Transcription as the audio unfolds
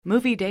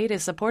Movie Date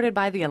is supported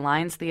by the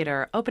Alliance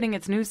Theater, opening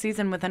its new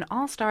season with an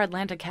all-star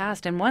Atlanta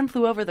cast and One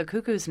Flew Over the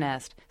Cuckoo's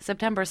Nest,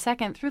 September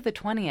 2nd through the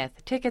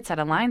 20th. Tickets at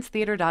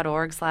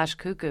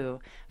alliancetheater.org/cuckoo.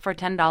 For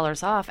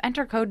 $10 off,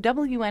 enter code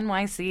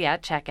WNYC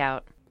at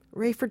checkout.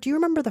 Rafer, do you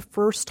remember the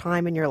first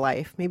time in your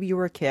life, maybe you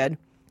were a kid,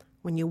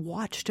 when you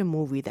watched a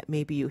movie that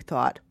maybe you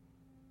thought,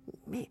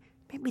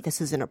 maybe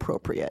this is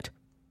inappropriate?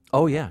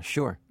 Oh, yeah,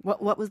 sure.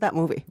 What was that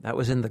movie? That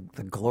was in the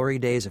glory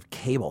days of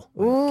cable.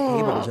 When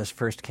cable just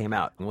first came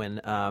out. When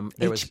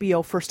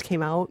HBO first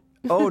came out.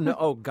 Oh, no.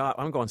 Oh, God.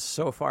 I'm going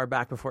so far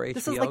back before HBO,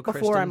 This is like before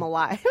Kristen. I'm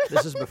alive.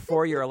 This is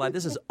before you're alive.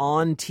 This is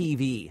On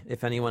TV,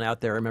 if anyone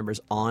out there remembers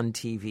On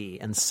TV.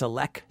 And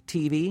Select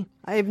TV.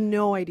 I have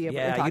no idea what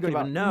you're talking you don't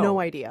about. even know. No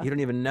idea. You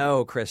don't even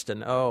know,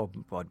 Kristen. Oh,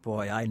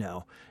 boy, I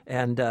know.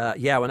 And,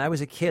 when I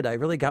was a kid, I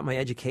really got my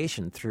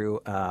education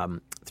through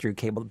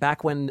cable.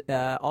 Back when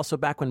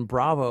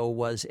Bravo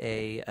was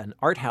an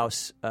art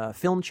house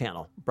film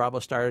channel. Bravo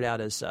started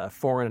out as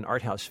foreign and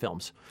art house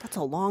films. That's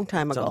a long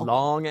time ago. It's a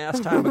long-ass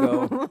time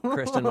ago,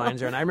 Kristen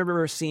Meinzer. And I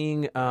remember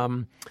seeing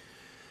Bernardo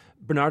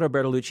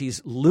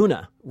Bertolucci's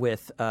Luna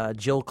with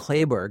Jill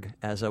Clayburgh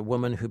as a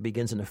woman who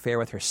begins an affair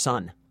with her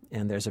son.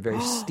 And there's a very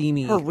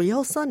steamy... Her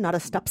real son, not a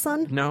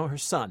stepson? No, her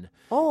son.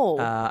 Oh.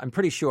 I'm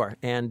pretty sure.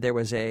 And there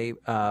was a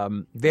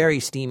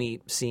very steamy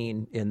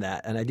scene in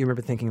that. And I do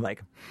remember thinking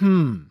like,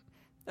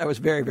 I was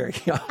very, very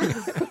young.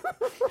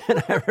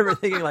 And I remember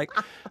thinking like,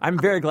 I'm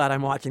very glad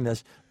I'm watching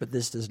this, but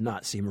this does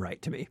not seem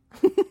right to me.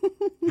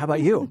 How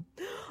about you?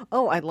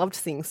 Oh, I loved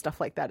seeing stuff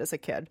like that as a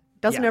kid.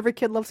 Doesn't every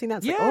kid love seeing that?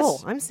 It's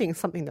Yes. like, I'm seeing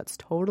something that's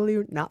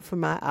totally not for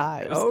my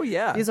eyes. Oh,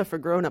 yeah. These are for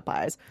grown-up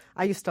eyes.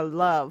 I used to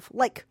love,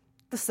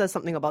 this says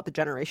something about the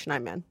generation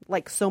I'm in.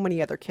 Like so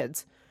many other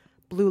kids,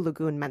 Blue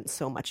Lagoon meant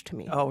so much to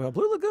me. Oh, well,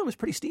 Blue Lagoon was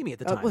pretty steamy at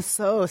the time. It was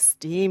so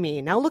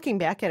steamy. Now looking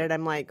back at it,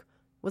 I'm like,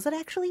 was it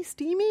actually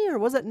steamy or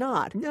was it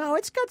not? No,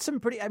 it's got some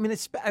pretty,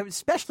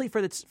 especially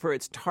for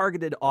its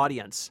targeted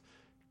audience,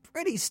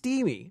 pretty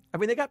steamy. I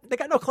mean, they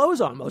got no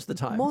clothes on most of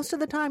the time. Most of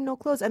the time, no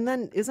clothes. And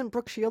then isn't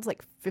Brooke Shields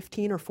like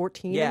 15 or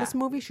 14 in this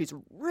movie? She's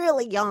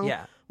really young.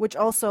 Yeah. Which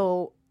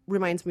also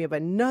reminds me of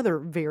another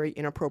very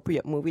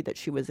inappropriate movie that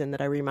she was in that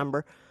I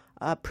remember,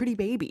 Pretty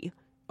Baby.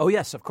 Oh,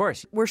 yes, of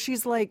course. Where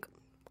she's like,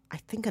 I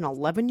think an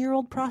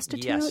 11-year-old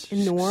prostitute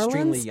in New Orleans.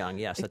 Extremely young,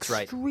 yes, that's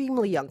right.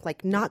 Extremely young,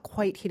 like not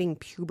quite hitting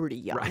puberty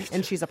young. Right.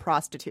 And she's a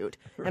prostitute.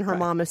 And her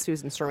mom is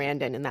Susan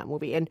Sarandon in that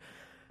movie. And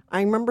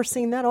I remember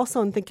seeing that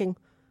also and thinking,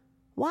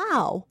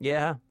 wow.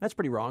 Yeah, that's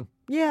pretty wrong.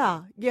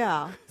 Yeah.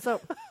 So,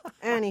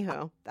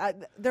 anywho,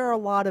 there are a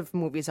lot of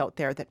movies out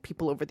there that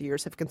people over the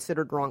years have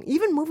considered wrong.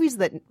 Even movies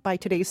that, by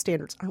today's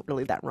standards, aren't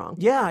really that wrong.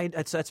 Yeah,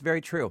 that's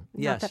very true.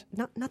 Yes.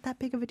 Not that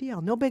big of a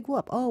deal. No big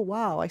whoop. Oh,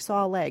 wow, I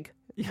saw a leg.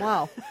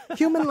 Wow.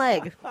 Human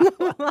leg.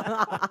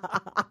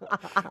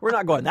 We're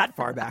not going that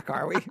far back,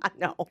 are we?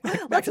 No.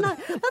 Let's not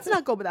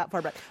go that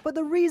far back. But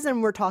the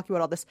reason we're talking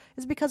about all this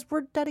is because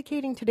we're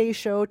dedicating today's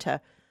show to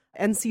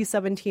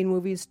NC-17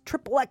 movies,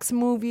 XXX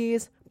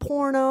movies,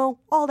 porno,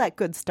 all that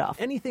good stuff.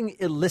 Anything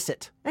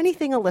illicit.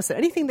 Anything illicit.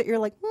 Anything that you're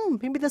like,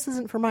 maybe this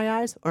isn't for my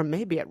eyes, or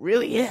maybe it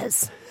really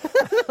is.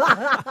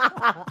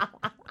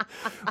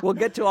 We'll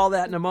get to all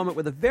that in a moment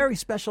with a very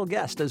special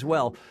guest as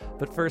well.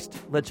 But first,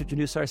 let's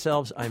introduce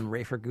ourselves. I'm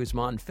Rafer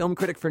Guzman, film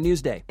critic for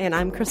Newsday. And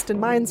I'm Kristen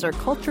Meinzer,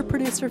 culture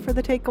producer for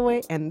The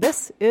Takeaway, and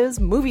this is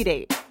Movie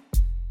Date.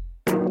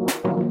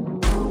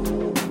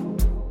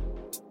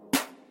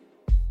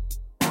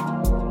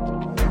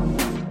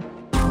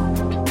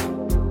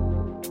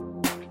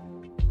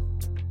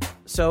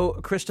 So,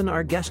 Kristen,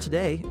 our guest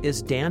today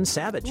is Dan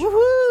Savage.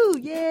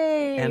 Woohoo!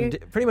 Yay! And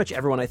pretty much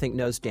everyone, I think,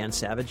 knows Dan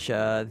Savage,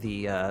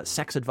 the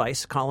sex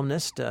advice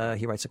columnist.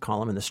 He writes a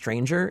column in The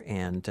Stranger,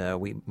 and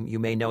you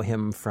may know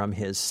him from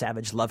his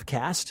Savage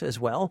Lovecast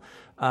as well.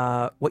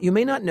 What you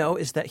may not know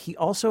is that he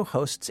also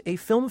hosts a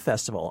film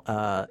festival.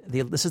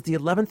 This is the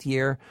 11th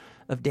year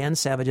of Dan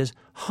Savage's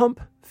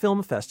Hump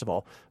Film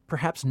Festival.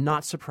 Perhaps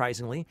not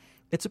surprisingly,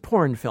 it's a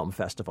porn film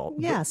festival.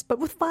 Yes, but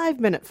with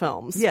 5-minute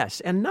films. Yes,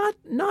 and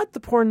not the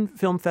porn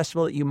film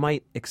festival that you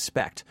might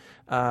expect.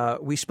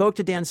 We spoke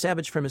to Dan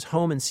Savage from his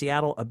home in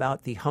Seattle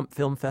about the Hump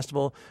Film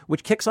Festival,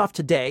 which kicks off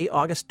today,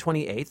 August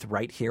 28th,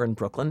 right here in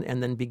Brooklyn,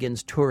 and then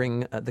begins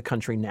touring the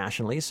country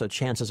nationally. So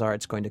chances are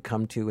it's going to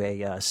come to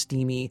a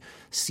steamy,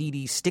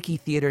 seedy, sticky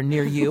theater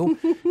near you.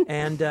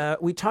 And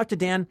we talked to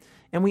Dan,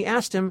 and we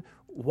asked him,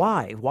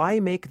 why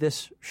make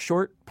this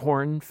short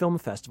porn film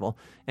festival?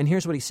 And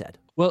here's what he said.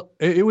 Well,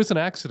 it was an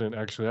accident,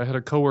 actually. I had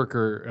a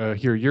coworker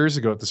here years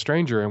ago at The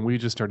Stranger, and we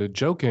just started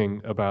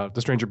joking about,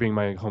 The Stranger being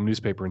my home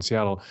newspaper in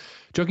Seattle,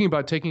 joking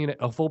about taking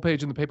a full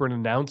page in the paper and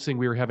announcing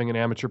we were having an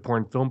amateur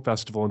porn film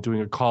festival and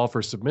doing a call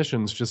for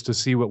submissions just to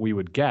see what we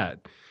would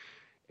get.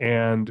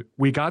 And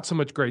we got so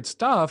much great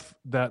stuff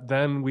that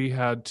then we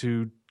had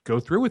to go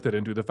through with it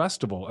and do the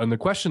festival. And the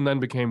question then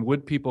became,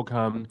 would people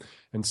come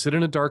and sit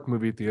in a dark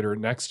movie theater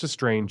next to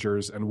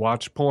strangers and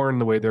watch porn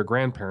the way their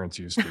grandparents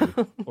used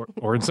to,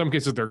 or in some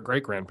cases their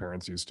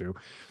great-grandparents used to,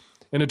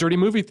 in a dirty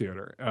movie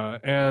theater?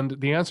 And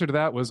the answer to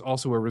that was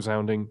also a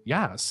resounding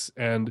yes.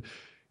 And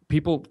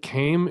people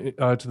came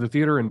to the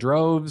theater in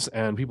droves,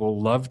 and people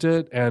loved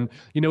it. And,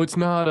 it's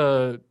not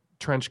a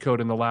trench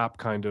coat in the lap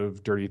kind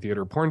of dirty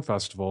theater porn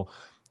festival.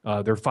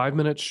 They're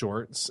 5-minute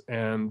shorts,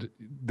 and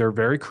they're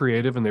very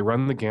creative, and they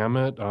run the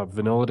gamut,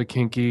 vanilla to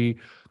kinky,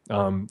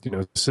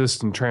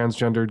 cis and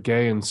transgendered,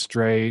 gay and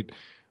straight,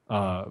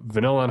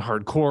 vanilla and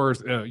hardcore,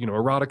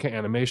 erotica,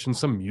 animation,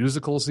 some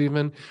musicals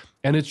even.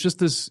 And it's just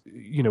this,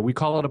 we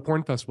call it a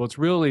porn festival. It's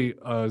really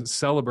a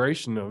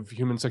celebration of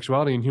human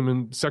sexuality and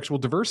human sexual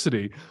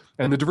diversity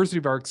and the diversity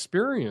of our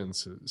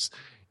experiences.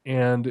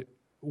 And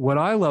what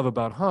I love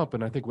about Hump,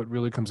 and I think what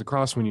really comes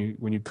across when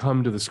you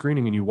come to the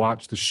screening and you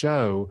watch the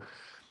show,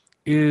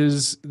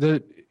 is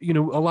that, a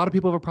lot of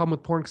people have a problem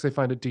with porn because they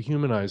find it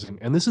dehumanizing.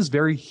 And this is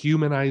very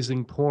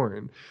humanizing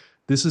porn.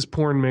 This is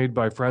porn made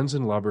by friends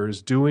and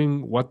lovers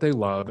doing what they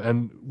love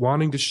and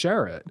wanting to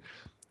share it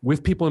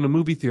with people in a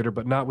movie theater,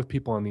 but not with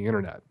people on the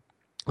internet.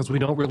 Because we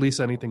don't release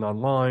anything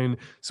online.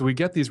 So we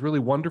get these really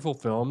wonderful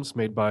films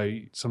made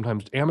by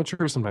sometimes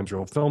amateurs, sometimes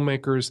real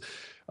filmmakers,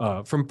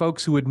 from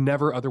folks who would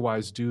never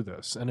otherwise do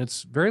this. And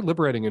it's very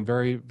liberating and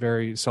very,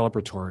 very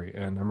celebratory,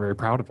 and I'm very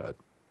proud of it.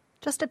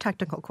 Just a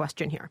technical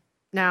question here.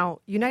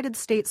 Now, United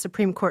States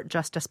Supreme Court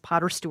Justice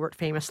Potter Stewart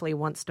famously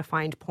once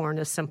defined porn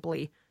as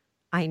simply,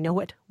 I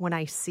know it when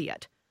I see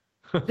it.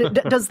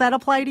 Does that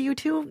apply to you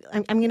too?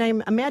 I mean,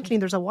 I'm imagining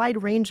there's a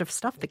wide range of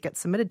stuff that gets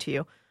submitted to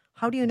you.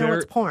 How do you know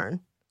it's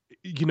porn?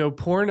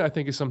 Porn, I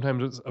think, is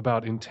sometimes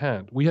about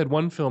intent. We had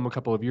one film a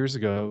couple of years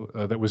ago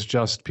that was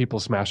just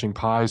people smashing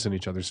pies in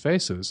each other's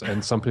faces.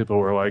 And some people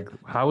were like,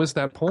 how is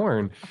that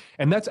porn?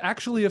 And that's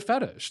actually a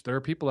fetish. There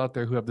are people out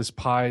there who have this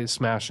pie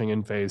smashing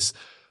in face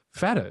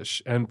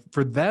fetish. And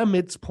for them,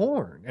 it's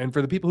porn. And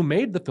for the people who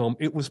made the film,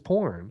 it was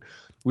porn.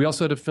 We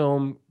also had a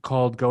film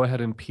called Go Ahead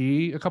and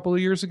Pee a couple of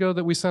years ago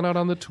that we sent out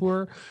on the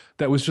tour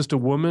that was just a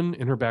woman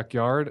in her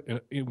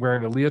backyard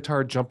wearing a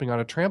leotard jumping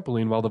on a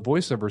trampoline while the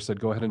voiceover said,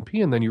 go ahead and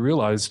pee. And then you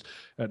realized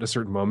at a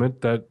certain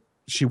moment that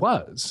she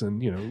was.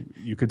 And,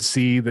 you could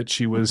see that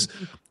she was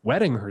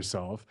wetting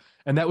herself.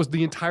 And that was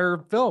the entire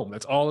film.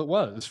 That's all it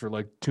was for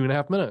like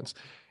 2.5 minutes.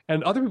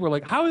 And other people were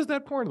like, how is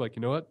that porn? Like,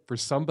 you know what? For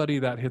somebody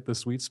that hit the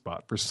sweet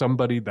spot, for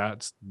somebody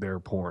that's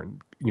their porn.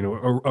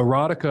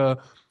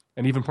 Erotica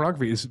and even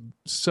pornography is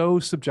so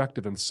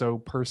subjective and so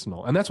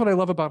personal. And that's what I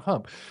love about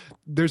Hump.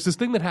 There's this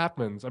thing that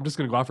happens. I'm just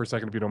going to go off for a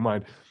second if you don't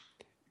mind.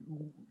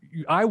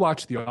 I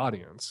watch the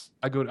audience.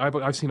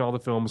 I've seen all the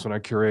films when I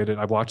curate it.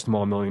 I've watched them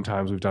all a million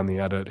times. We've done the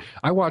edit.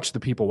 I watch the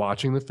people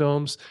watching the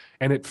films.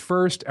 And at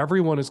first,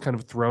 everyone is kind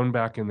of thrown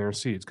back in their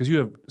seats because you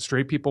have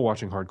straight people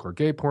watching hardcore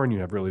gay porn. You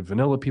have really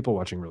vanilla people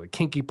watching really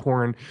kinky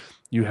porn.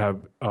 You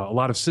have a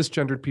lot of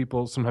cisgendered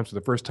people, sometimes for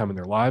the first time in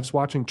their lives,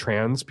 watching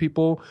trans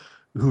people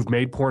who've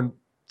made porn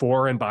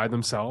for and by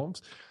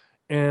themselves.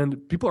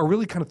 And people are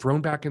really kind of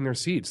thrown back in their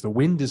seats. The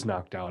wind is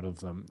knocked out of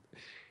them.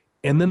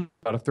 And then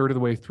about a third of the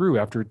way through,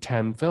 after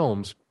 10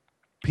 films,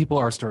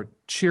 people start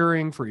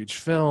cheering for each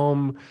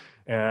film,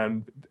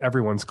 and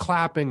everyone's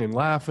clapping and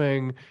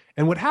laughing.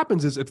 And what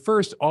happens is, at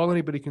first, all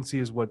anybody can see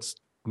is what's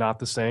not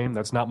the same.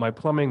 That's not my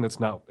plumbing.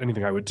 That's not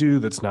anything I would do.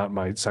 That's not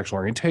my sexual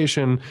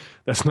orientation.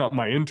 That's not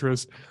my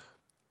interest.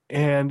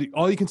 And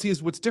all you can see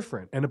is what's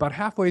different. And about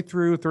halfway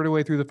through, third of the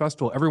way through the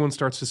festival, everyone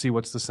starts to see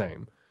what's the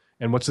same.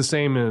 And what's the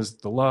same is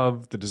the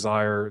love, the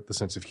desire, the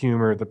sense of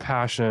humor, the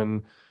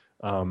passion,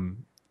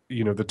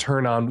 the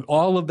turn on,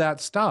 all of that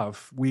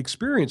stuff we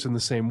experience in the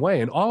same way.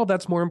 And all of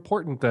that's more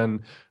important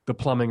than the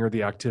plumbing or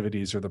the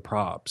activities or the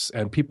props.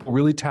 And people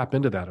really tap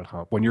into that at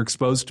Hump when you're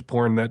exposed to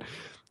porn that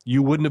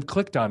you wouldn't have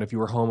clicked on if you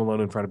were home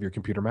alone in front of your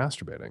computer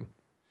masturbating.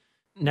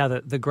 Now,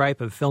 the gripe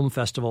of film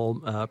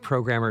festival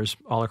programmers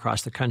all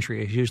across the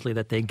country is usually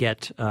that they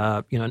get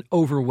an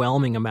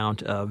overwhelming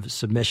amount of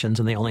submissions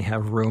and they only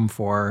have room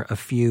for a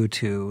few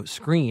to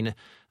screen.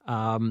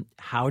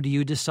 How do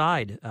you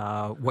decide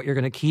what you're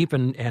going to keep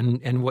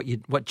and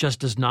what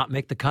just does not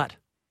make the cut?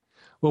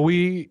 Well,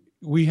 we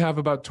have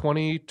about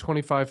 20,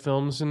 25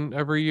 films in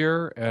every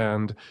year,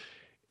 and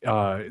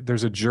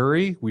there's a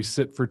jury. We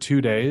sit for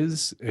 2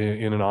 days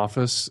in an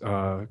office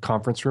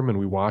conference room, and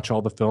we watch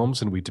all the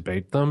films and we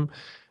debate them.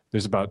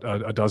 There's about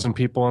a dozen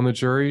people on the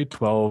jury,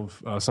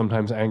 12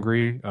 sometimes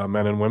angry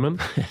men and women,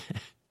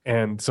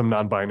 and some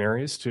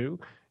non-binaries too.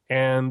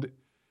 And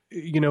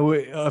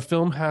a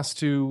film has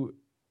to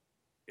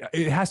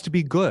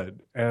be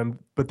good,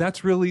 but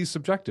that's really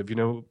subjective.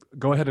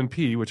 Go Ahead and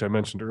Pee, which I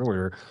mentioned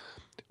earlier,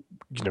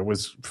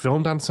 was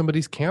filmed on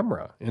somebody's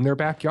camera in their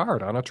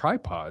backyard on a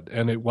tripod,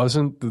 and it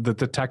wasn't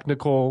the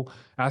technical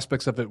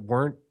aspects of it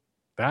weren't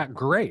that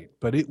great,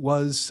 but it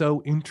was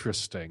so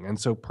interesting and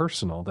so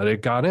personal that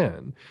it got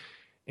in.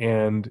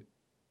 And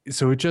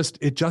so it just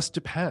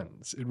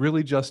depends. It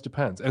really just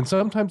depends. And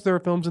sometimes there are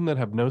films in that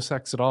have no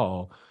sex at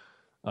all,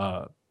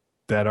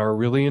 that are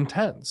really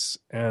intense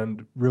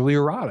and really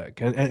erotic,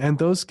 and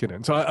those get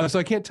in. So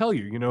I can't tell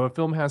you, a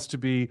film has to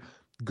be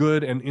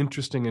good and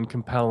interesting and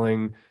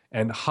compelling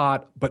and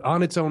hot, but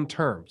on its own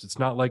terms. It's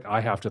not like I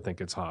have to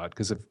think it's hot,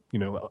 because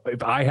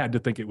if I had to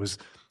think it was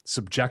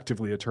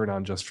subjectively a turn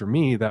on just for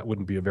me, that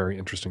wouldn't be a very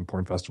interesting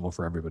porn festival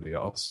for everybody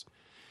else.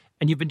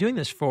 And you've been doing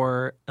this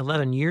for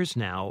 11 years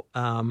now.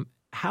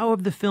 How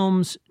have the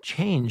films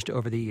changed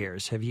over the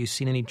years? Have you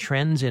seen any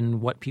trends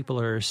in what people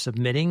are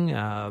submitting,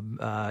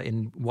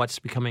 in what's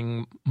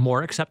becoming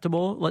more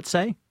acceptable, let's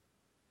say?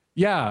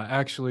 Yeah,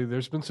 actually,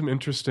 there's been some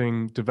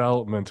interesting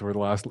development over the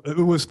last... It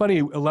was funny,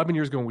 11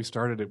 years ago when we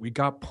started it, we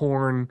got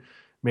porn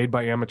made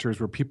by amateurs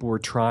where people were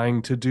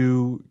trying to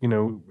do,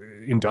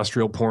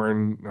 industrial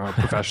porn,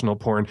 professional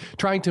porn,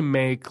 trying to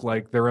make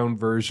like their own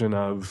version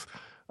of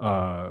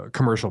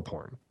commercial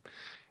porn.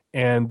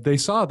 And they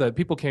saw that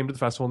people came to the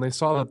festival and they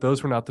saw that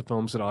those were not the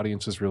films that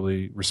audiences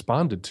really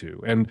responded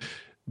to. And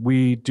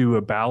we do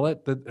a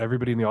ballot that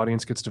everybody in the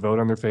audience gets to vote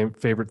on their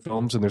favorite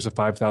films. And there's a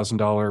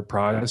 $5,000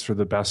 prize for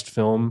the best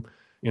film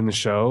in the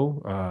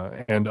show,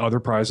 and other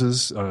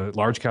prizes,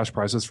 large cash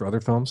prizes for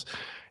other films.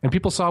 And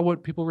people saw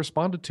what people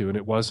responded to. And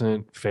it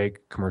wasn't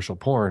fake commercial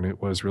porn.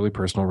 It was really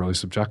personal, really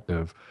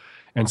subjective.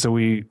 And so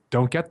we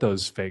don't get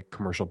those fake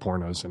commercial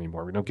pornos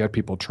anymore. We don't get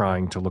people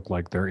trying to look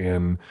like they're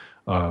in,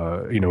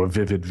 a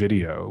vivid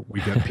video.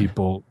 We get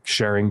people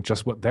sharing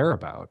just what they're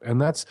about.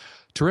 And that's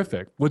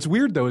terrific. What's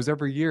weird, though, is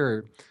every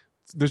year,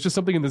 there's just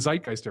something in the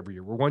zeitgeist every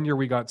year. Where one year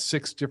we got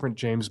 6 different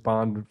James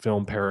Bond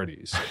film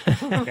parodies.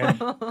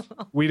 And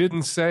we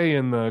didn't say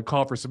in the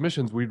call for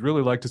submissions, we'd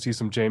really like to see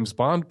some James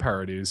Bond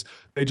parodies.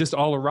 They just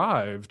all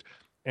arrived.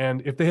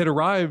 And if they had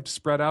arrived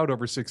spread out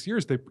over 6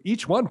 years,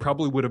 each one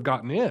probably would have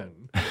gotten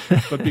in.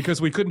 But because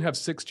we couldn't have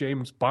 6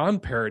 James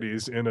Bond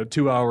parodies in a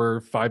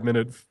 2-hour,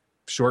 5-minute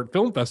short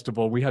film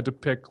festival, we had to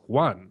pick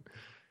one.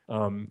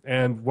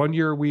 And one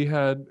year we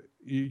had,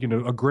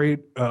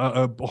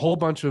 a whole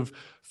bunch of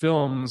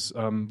films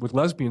with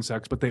lesbian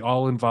sex, but they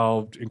all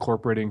involved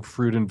incorporating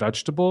fruit and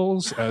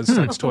vegetables as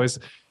sex toys.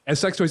 As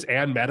sex toys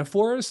and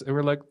metaphors. And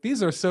we're like,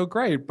 these are so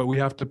great, but we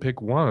have to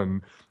pick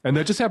one. And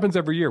that just happens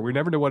every year. We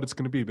never know what it's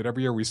going to be, but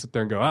every year we sit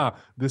there and go,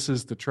 this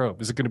is the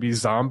trope. Is it going to be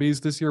zombies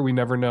this year? We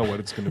never know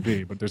what it's going to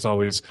be, but there's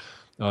always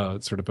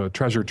sort of a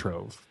treasure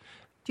trove.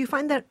 Do you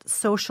find that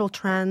social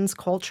trends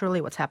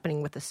culturally, what's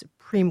happening with the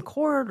Supreme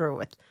Court or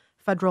with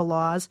federal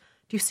laws,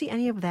 do you see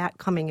any of that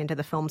coming into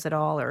the films at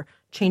all or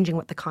changing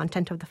what the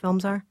content of the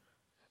films are?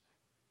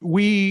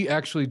 We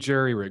actually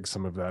jerry-rig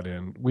some of that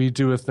in. We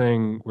do a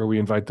thing where we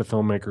invite the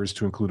filmmakers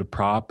to include a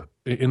prop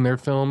in their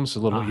films,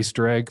 a little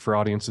Easter egg for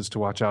audiences to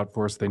watch out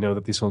for, so they know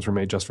that these films were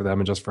made just for them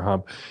and just for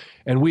Hump.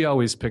 And we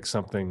always pick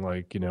something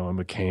like, a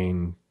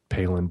McCain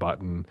Palin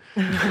button.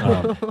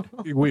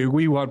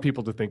 We want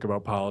people to think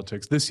about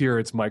politics. This year,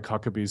 it's Mike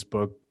Huckabee's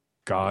book,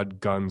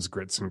 God, Guns,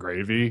 Grits, and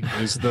Gravy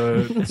is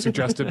the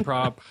suggested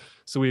prop.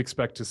 So we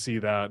expect to see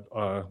that.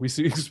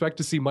 Expect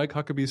to see Mike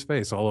Huckabee's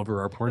face all over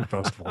our porn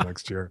festival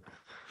next year.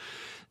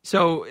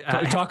 So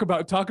talk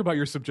about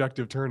your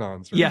subjective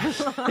turn-ons. Right?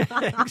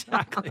 Yeah,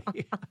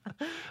 exactly.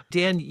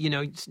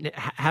 Dan,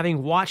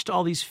 having watched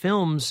all these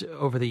films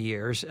over the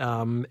years,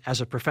 as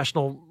a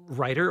professional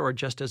writer or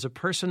just as a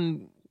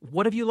person,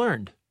 what have you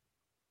learned?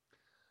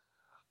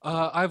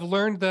 I've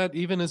learned that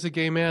even as a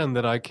gay man,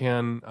 that I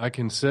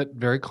can sit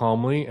very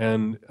calmly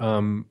and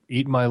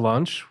eat my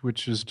lunch,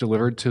 which is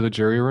delivered to the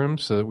jury room,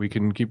 so that we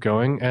can keep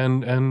going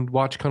and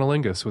watch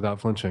Cunnilingus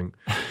without flinching.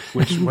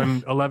 Which,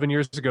 11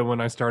 years ago, when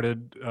I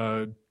started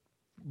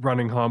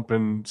running Hump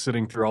and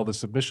sitting through all the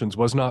submissions,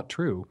 was not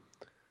true.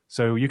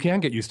 So you can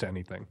get used to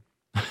anything.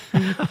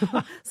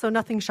 So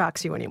nothing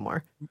shocks you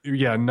anymore.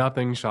 Yeah,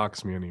 nothing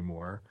shocks me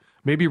anymore.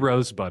 Maybe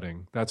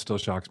rosebudding. That still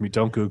shocks me.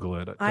 Don't Google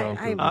it.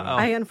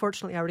 I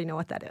unfortunately already know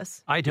what that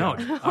is. I don't.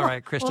 Yeah. All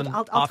right, Kristen.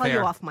 Well, I'll tell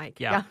air. you off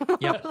mic. Yeah.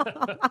 Yep.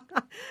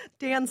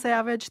 Dan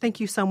Savage, thank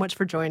you so much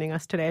for joining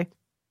us today.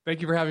 Thank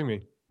you for having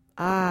me.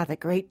 The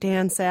great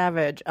Dan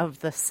Savage of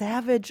the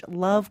Savage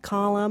Love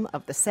column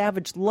of the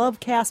Savage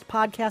Lovecast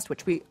podcast,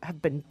 which we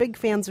have been big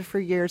fans of for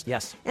years.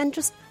 Yes. And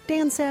just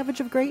Dan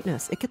Savage of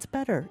greatness. It gets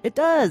better. It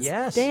does.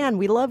 Yes. Dan,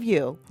 we love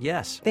you.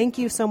 Yes. Thank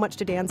you so much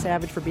to Dan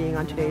Savage for being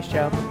on today's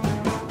show.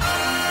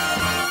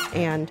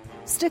 And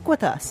stick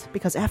with us,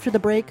 because after the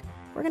break,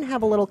 we're going to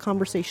have a little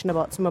conversation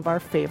about some of our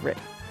favorite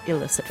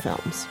illicit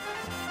films.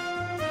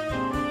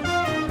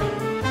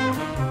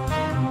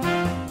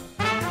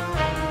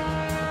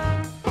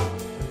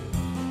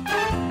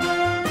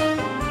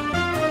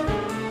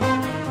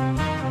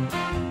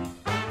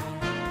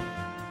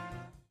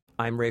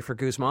 I'm Rafer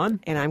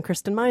Guzman. And I'm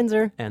Kristen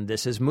Meinzer. And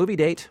this is Movie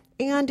Date.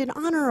 And in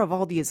honor of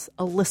all these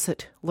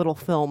illicit little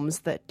films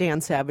that Dan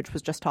Savage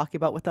was just talking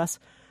about with us,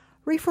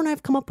 Rafer and I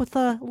have come up with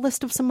a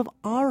list of some of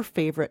our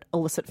favorite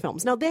illicit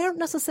films. Now, they aren't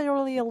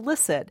necessarily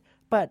illicit,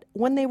 but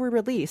when they were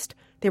released,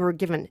 they were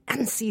given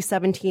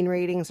NC-17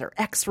 ratings or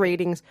X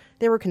ratings.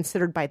 They were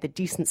considered by the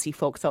decency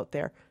folks out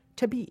there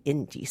to be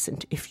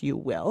indecent, if you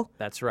will.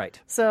 That's right.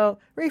 So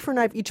Rafer and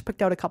I have each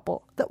picked out a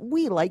couple that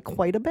we like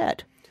quite a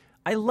bit.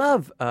 I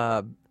love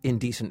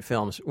indecent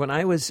films. When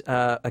I was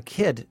a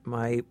kid,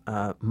 my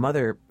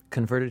mother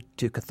converted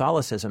to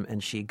Catholicism,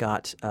 and she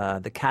got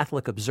the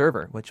Catholic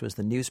Observer, which was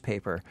the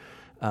newspaper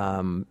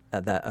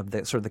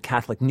the sort of the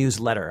Catholic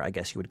newsletter, I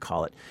guess you would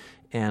call it.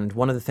 And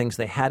one of the things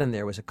they had in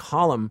there was a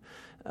column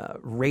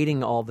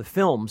rating all the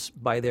films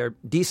by their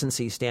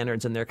decency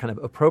standards and their kind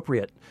of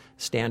appropriate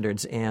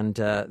standards. And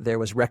there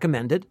was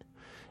recommended,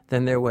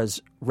 then there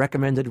was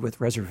recommended with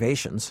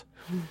reservations,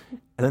 and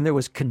then there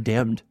was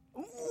condemned.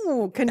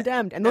 Ooh,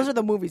 condemned. And those are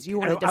the movies you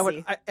wanted to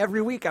see.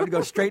 Every week I would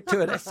go straight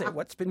to it. I say,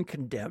 what's been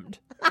condemned?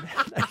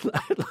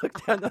 I'd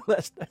look down the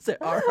list. I say,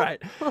 all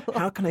right,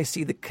 how can I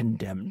see the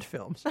condemned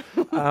films?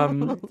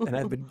 And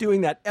I've been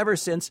doing that ever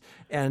since.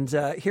 And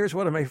here's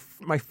one of my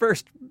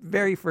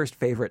very first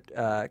favorite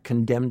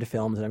condemned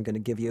films that I'm going to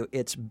give you.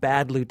 It's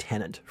Bad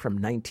Lieutenant from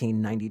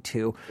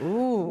 1992. Ooh.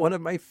 One of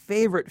my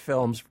favorite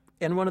films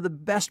and one of the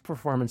best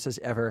performances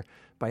ever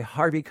by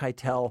Harvey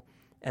Keitel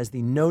as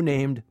the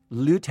no-named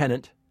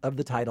lieutenant of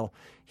the title.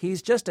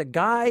 He's just a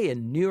guy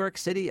in New York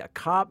City, a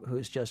cop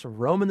who's just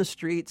roaming the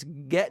streets,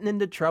 getting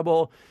into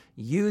trouble,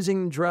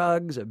 using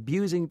drugs,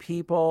 abusing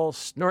people,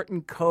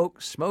 snorting coke,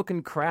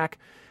 smoking crack.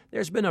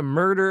 There's been a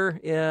murder,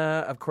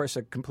 of course,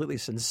 a completely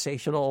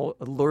sensational,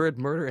 lurid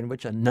murder in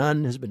which a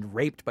nun has been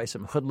raped by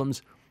some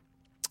hoodlums.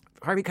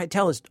 Harvey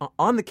Keitel is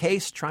on the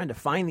case trying to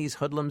find these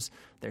hoodlums.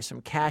 There's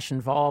some cash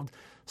involved.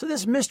 So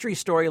this mystery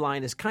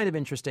storyline is kind of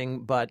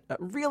interesting, but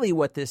really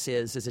what this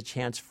is a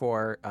chance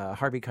for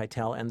Harvey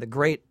Keitel and the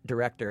great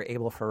director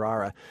Abel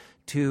Ferrara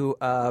to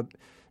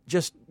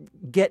just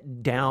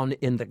get down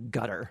in the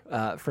gutter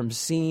from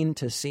scene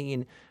to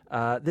scene.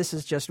 This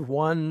is just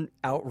one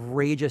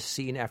outrageous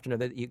scene after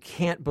another that you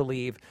can't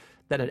believe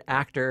that an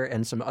actor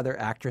and some other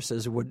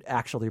actresses would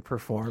actually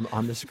perform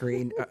on the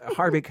screen.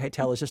 Harvey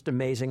Keitel is just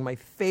amazing. My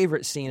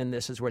favorite scene in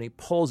this is when he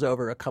pulls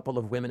over a couple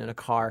of women in a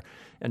car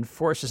and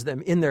forces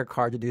them in their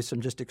car to do some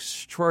just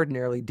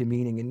extraordinarily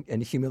demeaning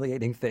and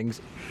humiliating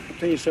things. I'll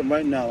tell you something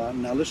right now.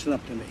 Now listen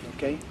up to me,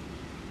 okay?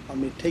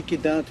 I'm going to take you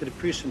down to the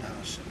precinct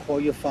house and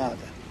call your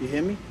father. You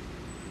hear me?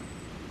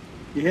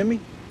 You hear me?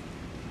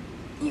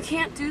 You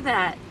can't do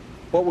that.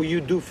 What will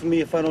you do for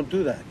me if I don't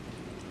do that?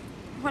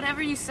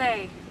 Whatever you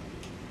say.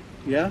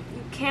 Yeah?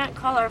 You can't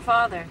call our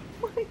father.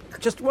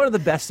 Just one of the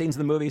best scenes in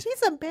the movies.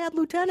 He's a bad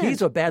lieutenant.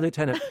 He's a bad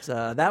lieutenant.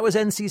 That was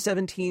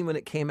NC-17 when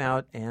it came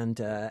out. And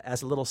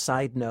as a little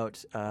side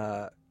note,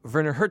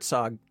 Werner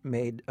Herzog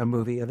made a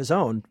movie of his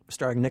own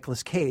starring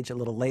Nicolas Cage a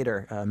little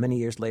later, many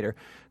years later,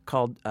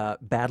 called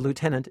Bad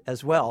Lieutenant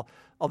as well.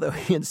 Although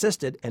he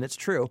insisted, and it's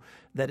true,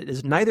 that it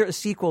is neither a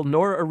sequel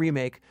nor a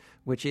remake,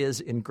 which is,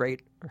 in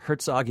great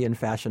Herzogian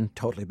fashion,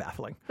 totally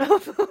baffling.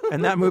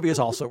 And that movie is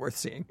also worth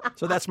seeing.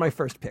 So that's my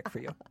first pick for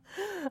you.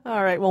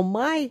 All right. Well,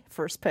 my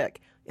first pick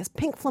is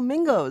Pink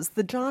Flamingos,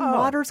 the John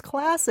Waters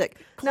classic.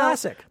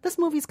 Classic. Now, this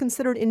movie is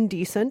considered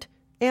indecent,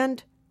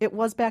 and it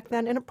was back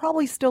then, and it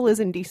probably still is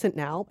indecent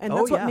now, and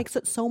that's what makes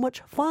it so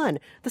much fun.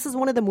 This is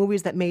one of the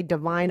movies that made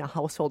Divine a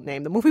household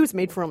name. The movie was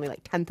made for only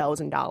like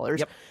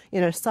 $10,000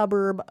 in a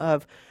suburb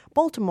of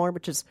Baltimore,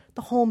 which is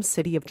the home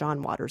city of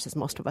John Waters, as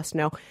most of us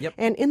know. Yep.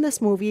 And in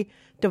this movie,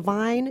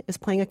 Divine is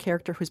playing a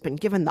character who's been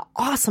given the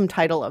awesome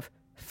title of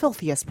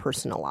filthiest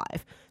person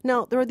alive.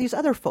 Now, there are these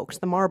other folks,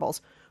 the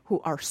Marbles,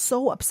 who are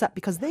so upset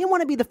because they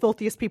want to be the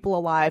filthiest people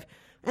alive,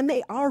 and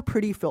they are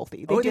pretty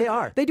filthy. They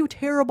are. They do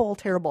terrible,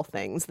 terrible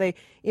things. They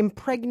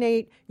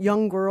impregnate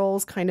young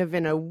girls kind of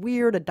in a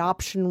weird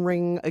adoption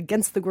ring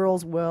against the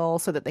girls' will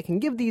so that they can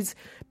give these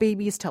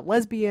babies to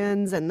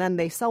lesbians, and then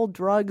they sell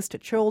drugs to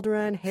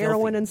children,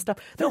 heroin and stuff.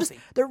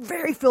 They're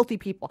very filthy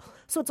people.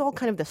 So it's all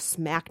kind of the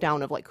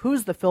smackdown of like,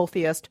 who's the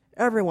filthiest?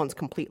 Everyone's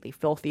completely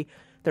filthy.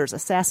 There's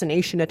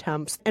assassination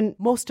attempts, and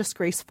most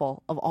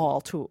disgraceful of all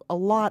to a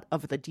lot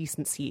of the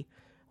decency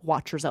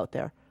watchers out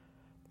there,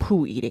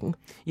 poo eating.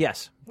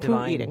 Yes,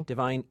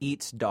 Divine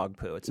eats dog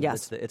poo.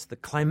 It's the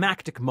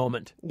climactic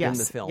moment in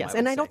the film. Yes,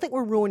 and I don't think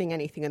we're ruining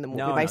anything in the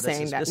movie by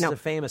saying that. This is a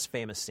famous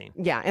scene.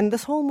 Yeah, and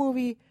this whole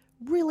movie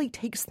really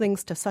takes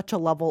things to such a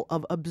level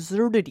of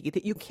absurdity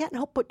that you can't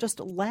help but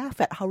just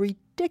laugh at how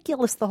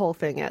ridiculous the whole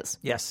thing is.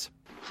 Yes.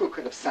 Who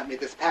could have sent me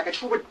this package?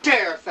 Who would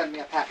dare send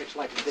me a package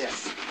like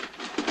this?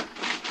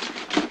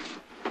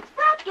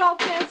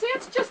 Don't fancy,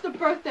 it's just a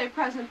birthday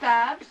present,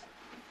 Babs.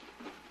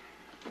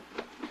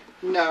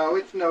 No,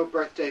 it's no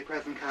birthday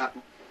present,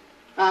 Cotton.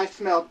 I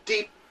smell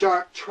deep,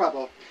 dark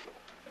trouble.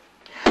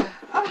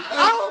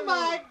 Oh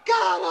my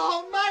God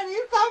almighty,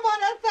 someone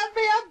has sent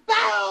me a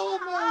bowel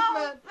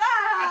movement!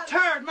 Babs! A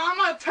turd,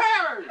 Mama, a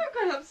turd! Who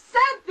could have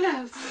sent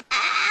this?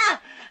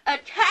 A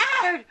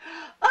turd!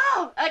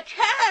 Oh, a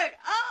turd!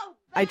 Oh!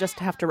 I just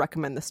have to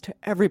recommend this to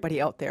everybody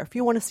out there. If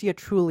you want to see a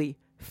truly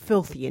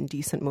filthy,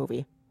 indecent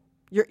movie,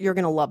 you're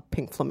going to love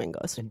Pink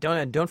Flamingos. And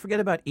don't forget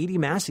about Edie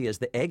Massey as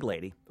the egg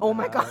lady. Oh,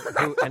 my God.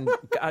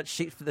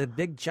 The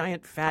big,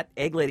 giant, fat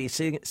egg lady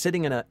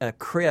sitting in a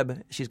crib.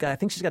 I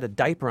think she's got a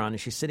diaper on, and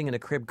she's sitting in a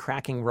crib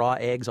cracking raw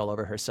eggs all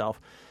over herself.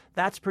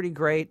 That's pretty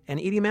great. And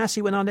Edie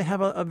Massey went on to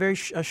have a very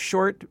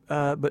short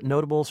but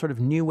notable sort of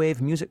new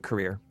wave music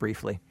career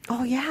briefly.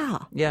 Oh, yeah.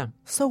 Yeah.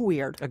 So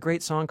weird. A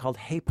great song called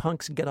Hey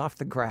Punks, Get Off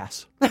the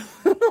Grass.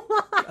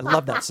 I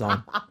love that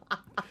song.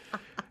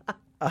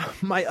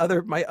 My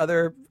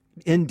other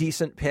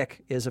indecent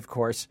pick is, of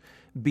course,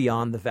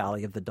 Beyond the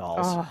Valley of the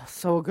Dolls. Oh,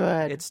 so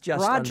good. It's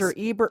just Roger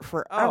Ebert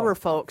forever,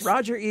 folks.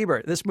 Roger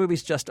Ebert. This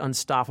movie's just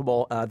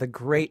unstoppable. The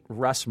great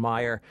Russ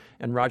Meyer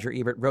and Roger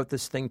Ebert wrote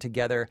this thing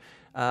together.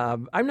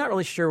 I'm not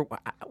really sure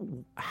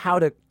how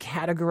to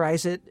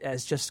categorize it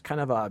as just kind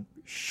of a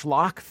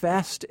schlock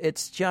fest.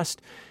 It's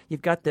just,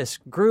 you've got this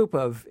group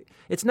of,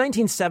 it's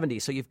 1970,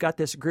 so you've got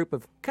this group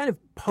of kind of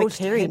post-hippie.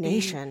 The Carrie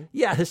Nation.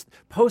 Yeah, this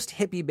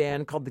post-hippie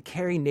band called the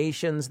Carrie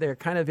Nations. They're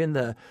kind of in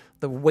the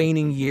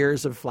waning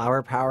years of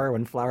Flower Power,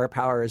 when Flower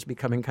Power is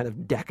becoming kind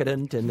of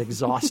decadent and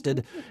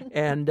exhausted.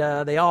 And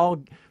they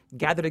all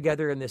gather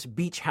together in this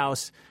beach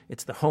house.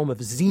 It's the home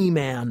of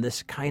Z-Man,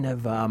 this kind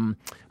of, I'm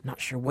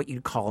not sure what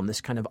you'd call him, this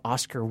kind of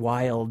Oscar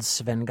Wilde,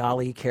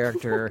 Svengali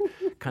character,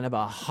 kind of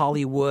a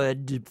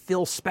Hollywood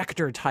Phil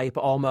Spector type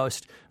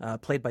almost,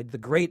 played by the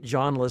great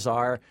John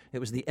Lazar. It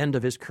was the end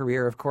of his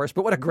career, of course,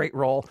 but what a great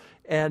role.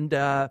 And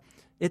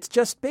it's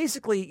just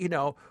basically, you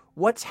know,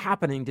 what's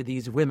happening to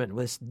these women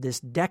with this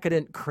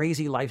decadent,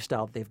 crazy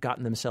lifestyle that they've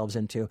gotten themselves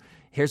into.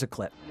 Here's a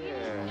clip.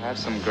 Here, have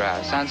some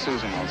grass. Aunt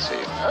Susan will see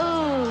you.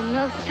 Oh,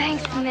 no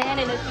thanks, man.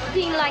 In a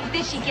scene like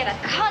this, you get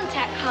a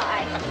contact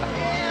high.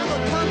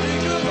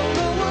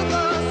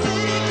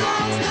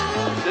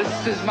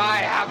 This is my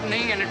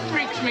happening, and it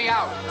freaks me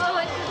out. Oh,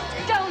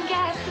 it's stone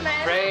gas,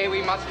 man. Pray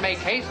we must make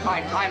haste.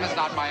 My time is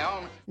not my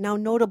own. Now,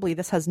 notably,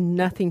 this has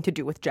nothing to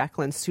do with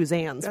Jacqueline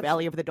Suzanne's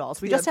Valley of the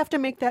Dolls. We just have to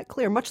make that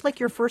clear, much like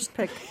your first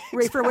pick,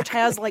 Rafer, which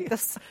has like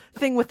this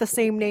thing with the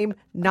same name,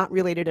 not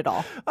related at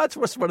all. That's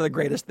what's one of the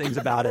greatest things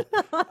about it.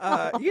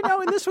 You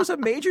know, and this was a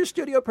major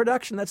studio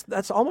production.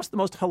 That's almost the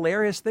most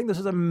hilarious thing. This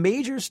is a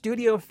major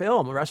studio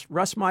film.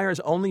 Russ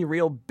Meyer's only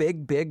real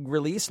big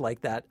release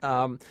like that.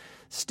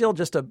 Still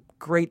just a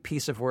great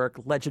piece of work,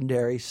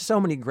 legendary,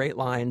 so many great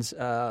lines,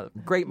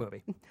 great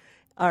movie.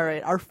 All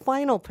right, our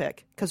final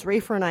pick, because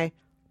Rafer and I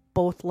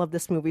both love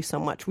this movie so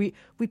much. We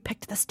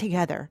picked this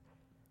together.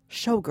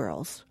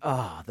 Showgirls.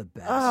 Oh, the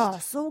best. Oh,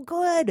 so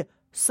good.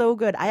 So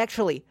good. I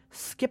actually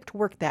skipped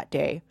work that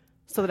day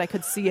so that I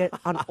could see it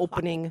on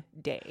opening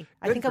day.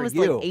 I think I was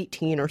like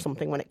 18 or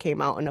something when it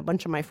came out, and a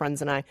bunch of my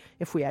friends and I,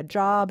 if we had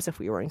jobs, if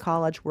we were in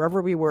college,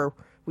 wherever we were,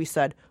 we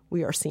said,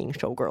 we are seeing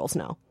Showgirls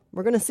now.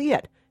 We're going to see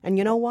it. And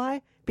you know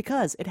why?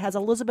 Because it has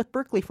Elizabeth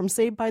Berkley from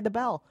Saved by the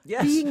Bell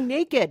being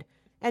naked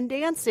and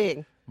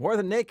dancing. More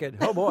than naked.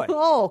 Oh, boy.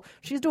 Oh,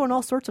 she's doing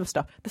all sorts of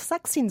stuff. The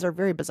sex scenes are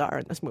very bizarre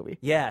in this movie.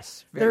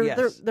 Yes. There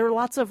are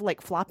lots of,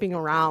 like, flopping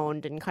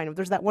around and kind of...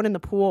 There's that one in the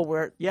pool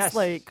where it's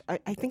like...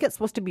 I think it's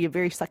supposed to be a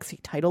very sexy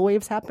tidal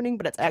waves happening,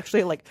 but it's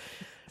actually, like...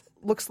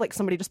 Looks like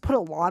somebody just put a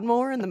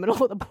lawnmower in the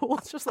middle of the pool.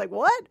 It's just like,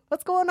 what?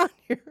 What's going on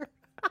here?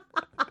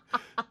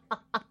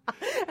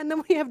 And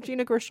then we have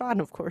Gina Gershon,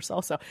 of course,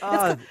 also.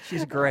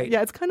 She's great.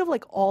 Yeah, it's kind of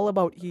like All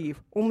About Eve,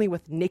 only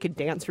with naked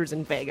dancers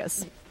in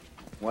Vegas.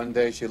 One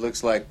day she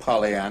looks like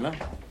Pollyanna.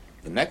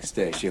 The next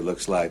day she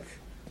looks like,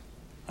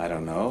 I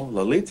don't know,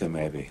 Lolita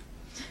maybe.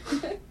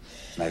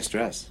 Nice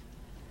dress.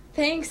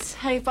 Thanks.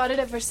 I bought it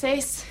at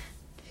Versace.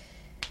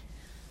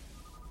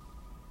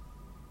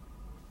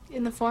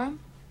 In the Forum?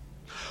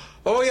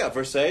 Oh, yeah,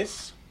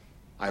 Versace.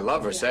 I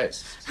love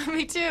Versace.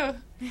 Me too.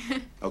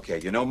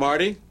 Okay, you know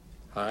Marty?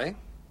 Hi.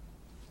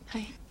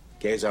 Hi.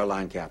 Gay's our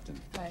line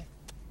captain. Hi.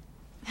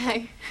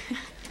 Hi.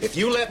 If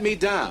you let me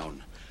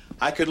down,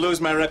 I could lose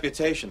my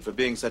reputation for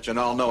being such an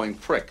all-knowing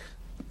prick.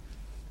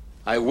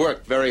 I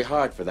worked very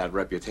hard for that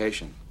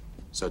reputation,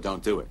 so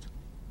don't do it.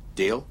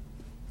 Deal?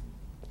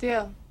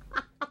 Deal.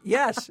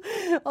 Yes.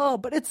 Oh,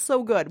 but it's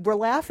so good. We're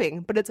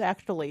laughing, but it's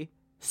actually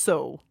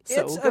so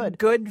it's good. A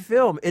good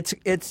film. It's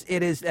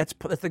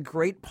the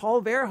great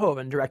Paul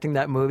Verhoeven directing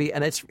that movie,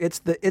 and it's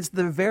the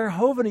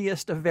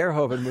Verhoveniest of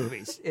Verhoeven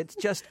movies. It's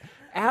just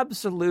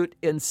absolute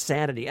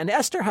insanity. And Joe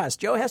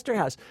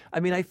Esterhazy. I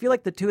mean, I feel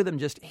like the two of them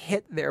just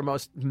hit their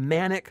most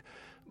manic,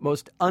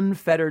 most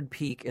unfettered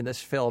peak in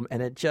this film,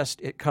 and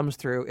it comes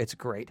through. It's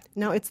great.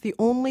 Now, it's the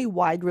only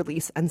wide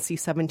release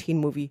NC-17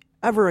 movie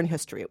ever in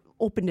history. It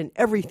opened in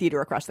every theater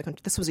across the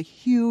country. This was a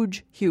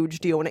huge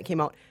deal when it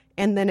came out.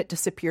 And then it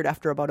disappeared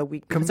after about a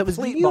week because it was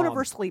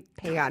universally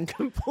panned.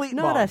 Complete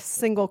Not bomb. a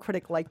single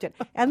critic liked it.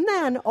 And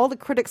then all the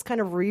critics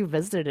kind of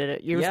revisited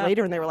it years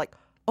later, and they were like,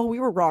 oh, we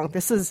were wrong.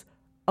 This is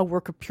a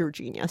work of pure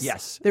genius.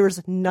 Yes. There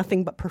is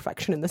nothing but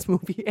perfection in this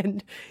movie,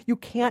 and you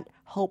can't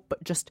help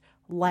but just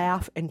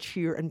laugh and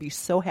cheer and be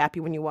so happy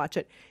when you watch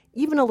it.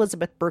 Even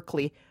Elizabeth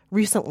Berkley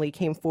recently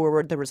came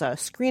forward. There was a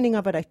screening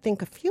of it, I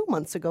think, a few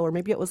months ago, or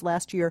maybe it was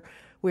last year,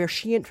 where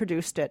she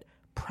introduced it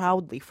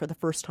proudly for the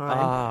first time.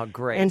 Ah,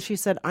 great. And she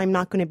said, I'm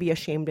not going to be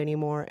ashamed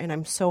anymore, and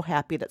I'm so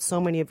happy that so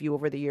many of you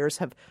over the years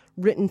have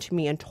written to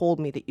me and told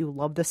me that you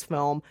love this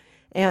film,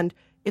 and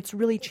it's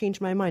really changed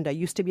my mind. I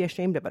used to be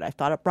ashamed of it. I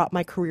thought it brought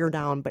my career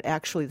down, but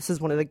actually this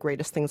is one of the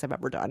greatest things I've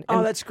ever done.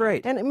 Oh, that's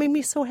great. And it made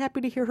me so happy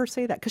to hear her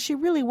say that, because she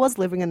really was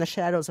living in the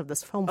shadows of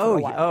this film for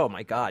a while. Oh,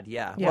 my God,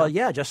 yeah. Well,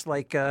 yeah, just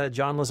like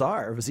John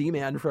Lazar,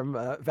 Z-Man from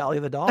Valley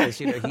of the Dolls.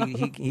 You know,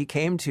 he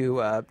came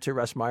to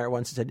Russ Meyer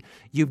once and said,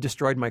 "You've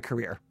destroyed my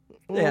career."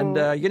 And,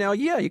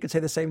 you could say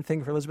the same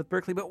thing for Elizabeth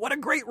Berkley, but what a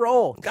great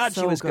role. God,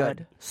 so she was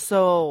good.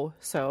 So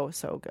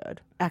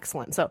good.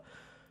 Excellent. So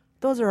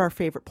those are our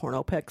favorite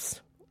porno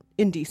picks.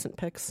 Indecent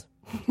picks.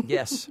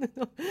 Yes.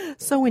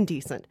 So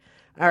indecent.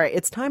 All right,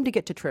 it's time to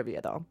get to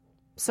trivia, though.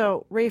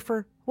 So,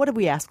 Rafer, what did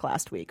we ask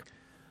last week?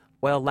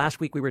 Well, last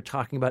week we were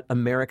talking about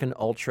American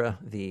Ultra,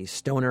 the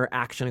stoner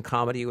action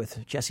comedy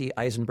with Jesse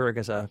Eisenberg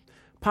as a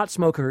pot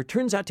smoker who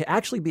turns out to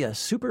actually be a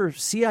super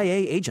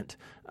CIA agent.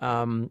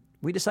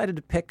 We decided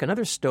to pick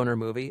another stoner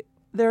movie.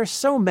 There are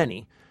so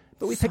many,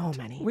 but we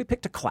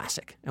picked a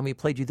classic, and we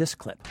played you this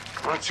clip.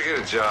 Why don't you get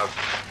a job?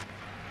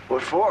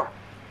 What for?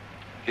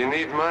 You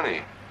need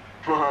money.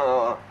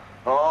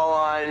 All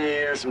I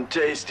need are some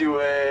tasty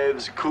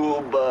waves, a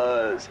cool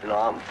buzz, and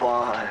I'm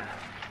fine.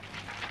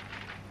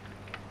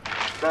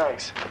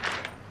 Thanks.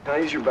 Can I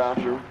use your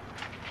bathroom?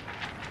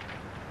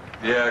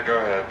 Yeah, go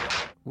ahead.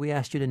 We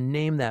asked you to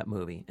name that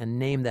movie and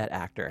name that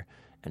actor,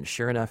 and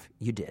sure enough,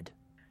 you did.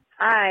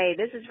 Hi,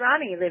 this is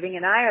Ronnie, living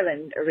in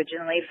Ireland,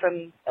 originally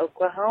from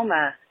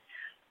Oklahoma.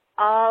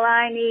 All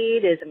I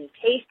need is some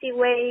tasty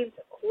waves,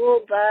 a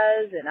cool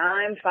buzz, and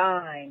I'm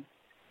fine.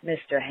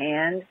 Mr.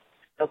 Hand,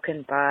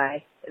 spoken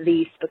by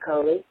Lee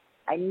Spicoli.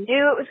 I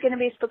knew it was going to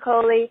be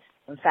Spicoli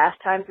from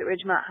Fast Times at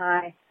Ridgemont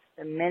High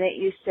the minute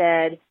you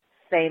said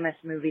famous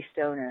movie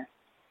stoner.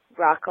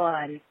 Rock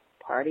on,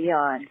 party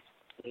on.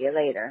 See you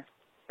later.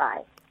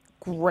 Bye.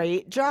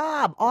 Great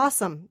job.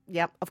 Awesome.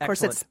 Yep. Of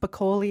course, it's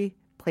Spicoli,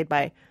 played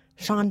by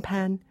Sean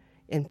Penn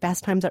in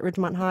Fast Times at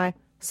Ridgemont High.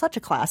 Such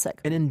a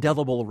classic. An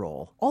indelible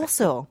role.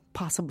 Also,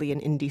 possibly an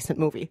indecent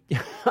movie.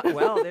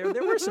 Well, there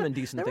were some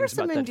indecent things about that film. There were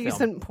some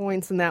indecent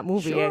points in that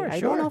movie. Sure.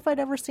 I don't know if I'd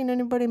ever seen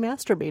anybody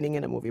masturbating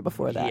in a movie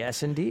before that.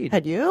 Yes, indeed.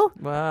 Had you?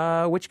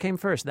 Which came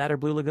first, that or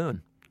Blue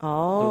Lagoon?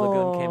 Oh. Blue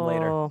Lagoon came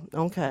later.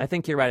 Okay. I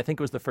think you're right. I think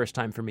it was the first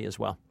time for me as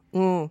well.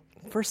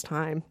 First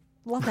time.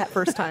 Love that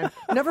first time.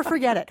 Never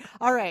forget it.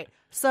 All right.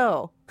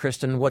 So,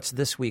 Kristen, what's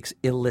this week's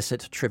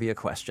illicit trivia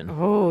question?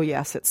 Oh,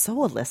 yes. It's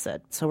so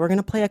illicit. So we're going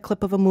to play a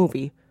clip of a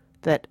movie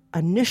that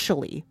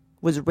initially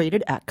was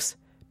rated X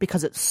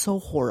because it's so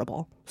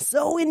horrible,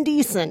 so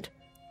indecent.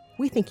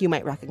 We think you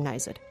might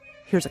recognize it.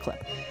 Here's a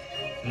clip.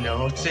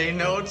 Naughty,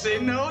 naughty,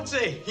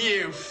 naughty,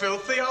 you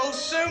filthy old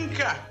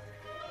soonker.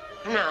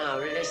 Now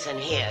listen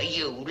here,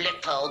 you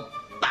little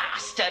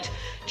bastard.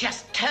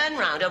 Just turn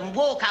round and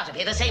walk out of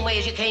here the same way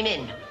as you came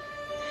in.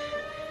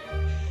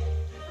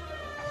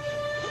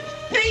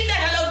 Leave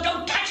that alone,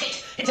 don't touch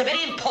it. It's a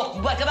very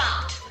important work of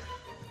art.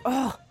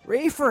 Oh,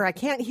 Rafer, I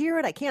can't hear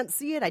it. I can't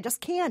see it. I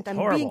just can't.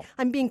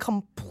 I'm being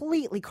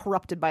completely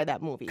corrupted by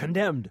that movie.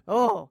 Condemned.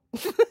 Oh,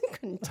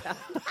 condemned.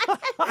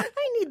 I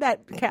need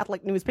that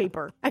Catholic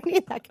newspaper. I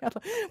need that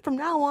Catholic. From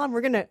now on,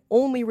 we're going to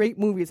only rate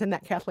movies in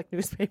that Catholic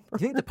newspaper. You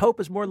think the Pope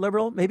is more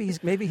liberal? Maybe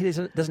he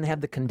doesn't have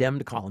the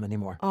condemned column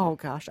anymore. Oh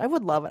gosh, I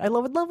would love it. I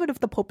would love it if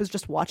the Pope is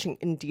just watching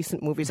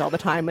indecent movies all the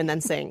time and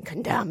then saying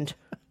condemned.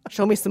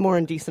 Show me some more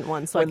indecent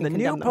ones so I can condemn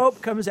them. When the new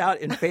Pope comes out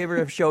in favor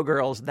of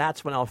showgirls,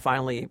 that's when I'll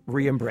finally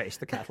re-embrace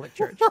the Catholic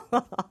Church.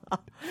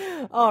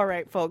 All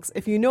right, folks.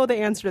 If you know the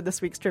answer to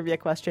this week's trivia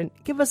question,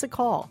 give us a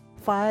call.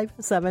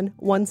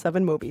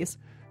 5717 Movies.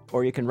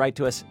 Or you can write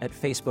to us at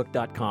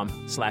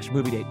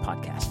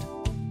facebook.com/MovieDatePodcast.